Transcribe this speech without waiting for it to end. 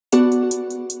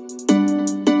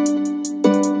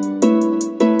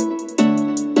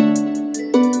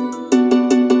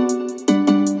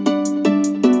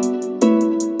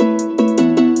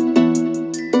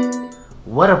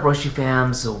What up, Roshe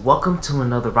Fams? Welcome to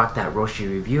another Waddap Roshe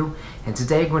review, and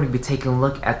today we're going to be taking a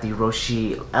look at the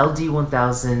Roshe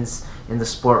LD-1000s in the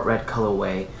Sport Red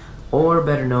colorway, or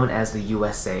better known as the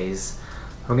USAs.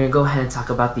 We're going to go ahead and talk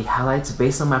about the highlights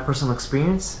based on my personal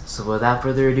experience, so without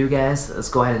further ado guys, let's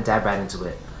go ahead and dive right into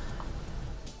it.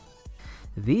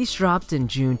 These dropped in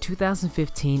June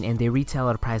 2015 and they retail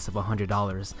at a price of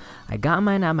 $100. I got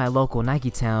mine at my local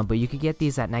Nike town, but you could get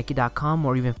these at Nike.com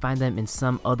or even find them in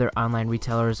some other online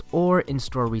retailers or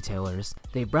in-store retailers.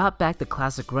 They brought back the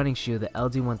classic running shoe, the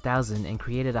LD-1000, and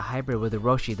created a hybrid with the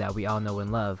Roshe that we all know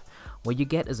and love. What you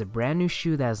get is a brand new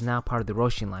shoe that is now part of the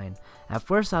Roshe line. At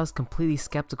first I was completely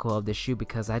skeptical of this shoe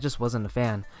because I just wasn't a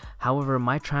fan. However,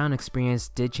 my try-on experience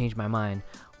did change my mind.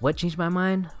 What changed my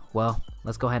mind? Well,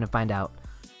 let's go ahead and find out.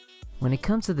 When it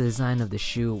comes to the design of the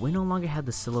shoe, we no longer have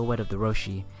the silhouette of the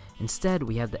Roshe. Instead,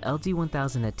 we have the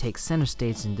LD-1000 that takes center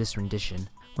stage in this rendition.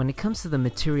 When it comes to the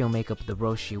material makeup of the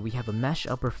Roshe, we have a mesh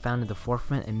upper found in the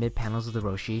forefront and mid panels of the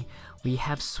Roshe. We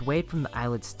have suede from the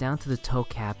eyelets down to the toe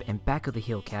cap and back of the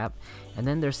heel cap, and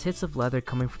then there's hits of leather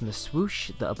coming from the swoosh,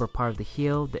 the upper part of the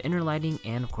heel, the inner lining,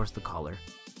 and of course the collar.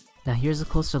 Now here's a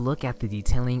closer look at the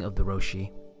detailing of the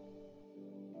Roshe.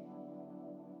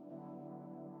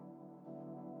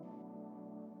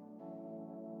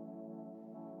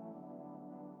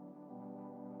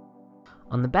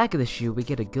 On the back of the shoe, we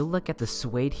get a good look at the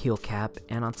suede heel cap,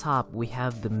 and on top we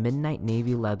have the midnight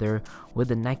navy leather with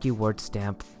the Nike word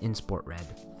stamp in Sport Red.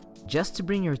 Just to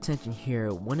bring your attention here,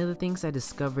 one of the things I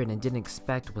discovered and didn't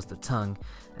expect was the tongue.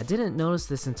 I didn't notice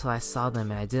this until I saw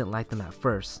them and I didn't like them at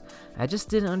first. I just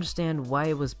didn't understand why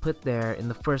it was put there in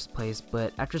the first place,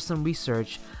 but after some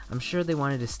research, I'm sure they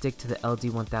wanted to stick to the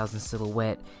LD-1000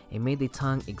 silhouette and made the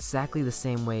tongue exactly the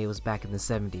same way it was back in the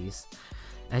 70s.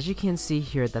 As you can see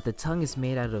here that the tongue is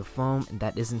made out of foam and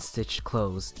that isn't stitched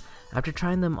closed. After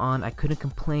trying them on, I couldn't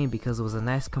complain because it was a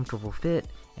nice comfortable fit,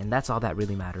 and that's all that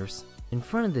really matters. In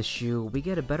front of the shoe, we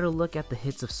get a better look at the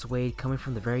hits of suede coming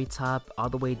from the very top all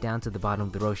the way down to the bottom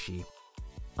of the Roshe.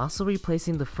 Also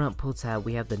replacing the front pull tab,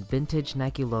 we have the vintage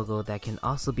Nike logo that can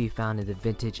also be found in the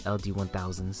vintage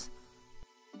LD-1000s.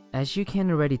 As you can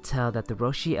already tell that the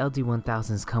Roshe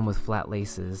LD-1000s come with flat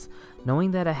laces.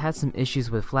 Knowing that I had some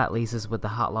issues with flat laces with the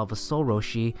Hot Lava Soul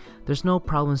Roshe, there's no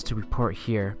problems to report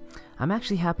here. I'm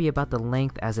actually happy about the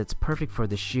length as it's perfect for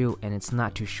the shoe and it's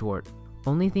not too short.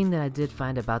 Only thing that I did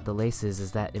find about the laces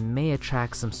is that it may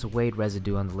attract some suede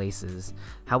residue on the laces.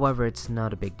 However, it's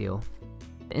not a big deal.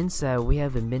 Inside we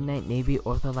have a midnight navy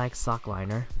ortho-like sock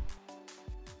liner.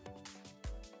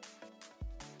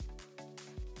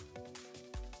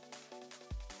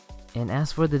 And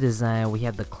as for the design, we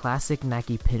have the classic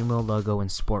Nike pinwheel logo in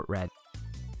Sport Red.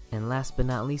 And last but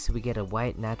not least, we get a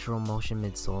white natural motion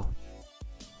midsole.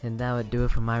 And that would do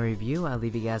it for my review. I'll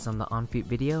leave you guys on the on-feet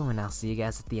video and I'll see you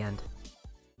guys at the end.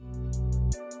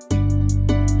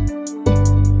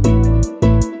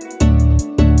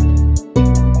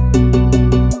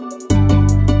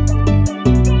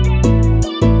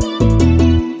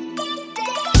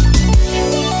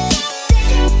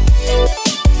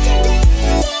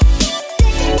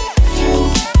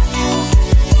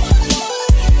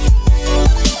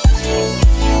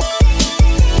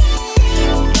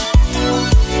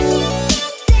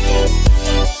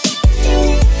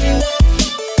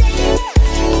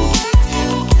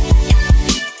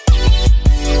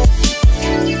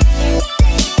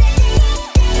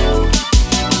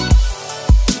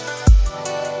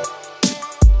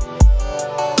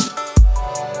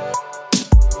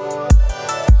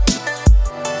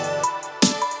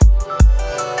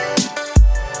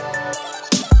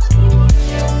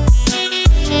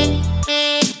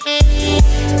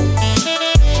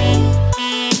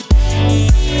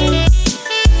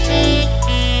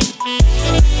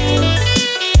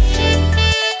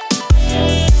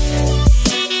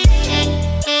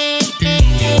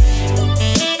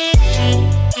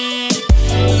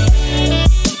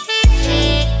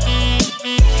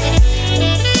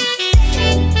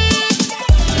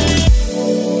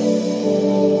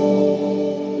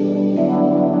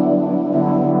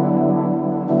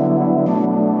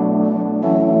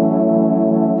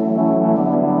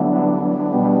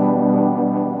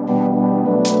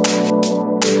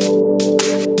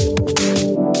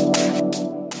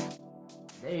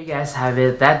 Guys have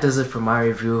it. That does it for my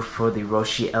review for the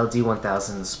Roshe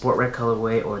LD-1000 Sport Red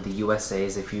colorway, or the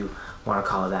USAs if you want to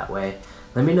call it that way.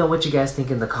 Let me know what you guys think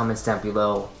in the comments down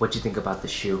below, what you think about the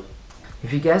shoe.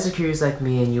 If you guys are curious like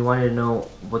me and you wanted to know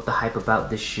what the hype about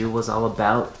this shoe was all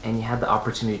about and you had the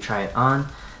opportunity to try it on,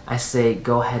 I say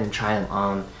go ahead and try them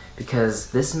on,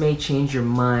 because this may change your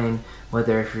mind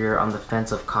whether if you're on the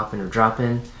fence of copping or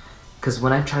dropping. because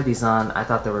when I tried these on, I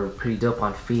thought they were pretty dope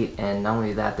on feet, and not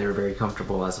only that, they were very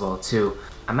comfortable as well too.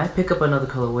 I might pick up another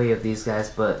colorway of these guys,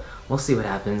 but we'll see what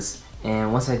happens.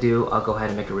 And once I do, I'll go ahead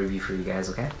and make a review for you guys,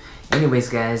 okay? Anyways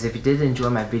guys, if you did enjoy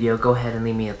my video, go ahead and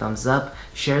leave me a thumbs up,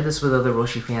 share this with other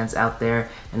Roshe fans out there,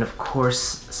 and of course,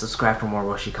 subscribe for more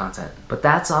Roshe content. But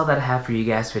that's all that I have for you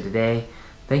guys for today.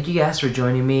 Thank you guys for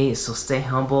joining me, so stay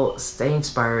humble, stay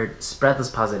inspired, spread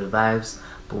those positive vibes,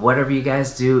 but whatever you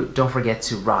guys do, don't forget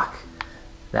to rock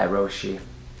that Roshe.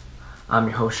 I'm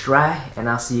your host Rye, and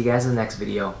I'll see you guys in the next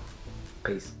video.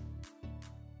 Peace.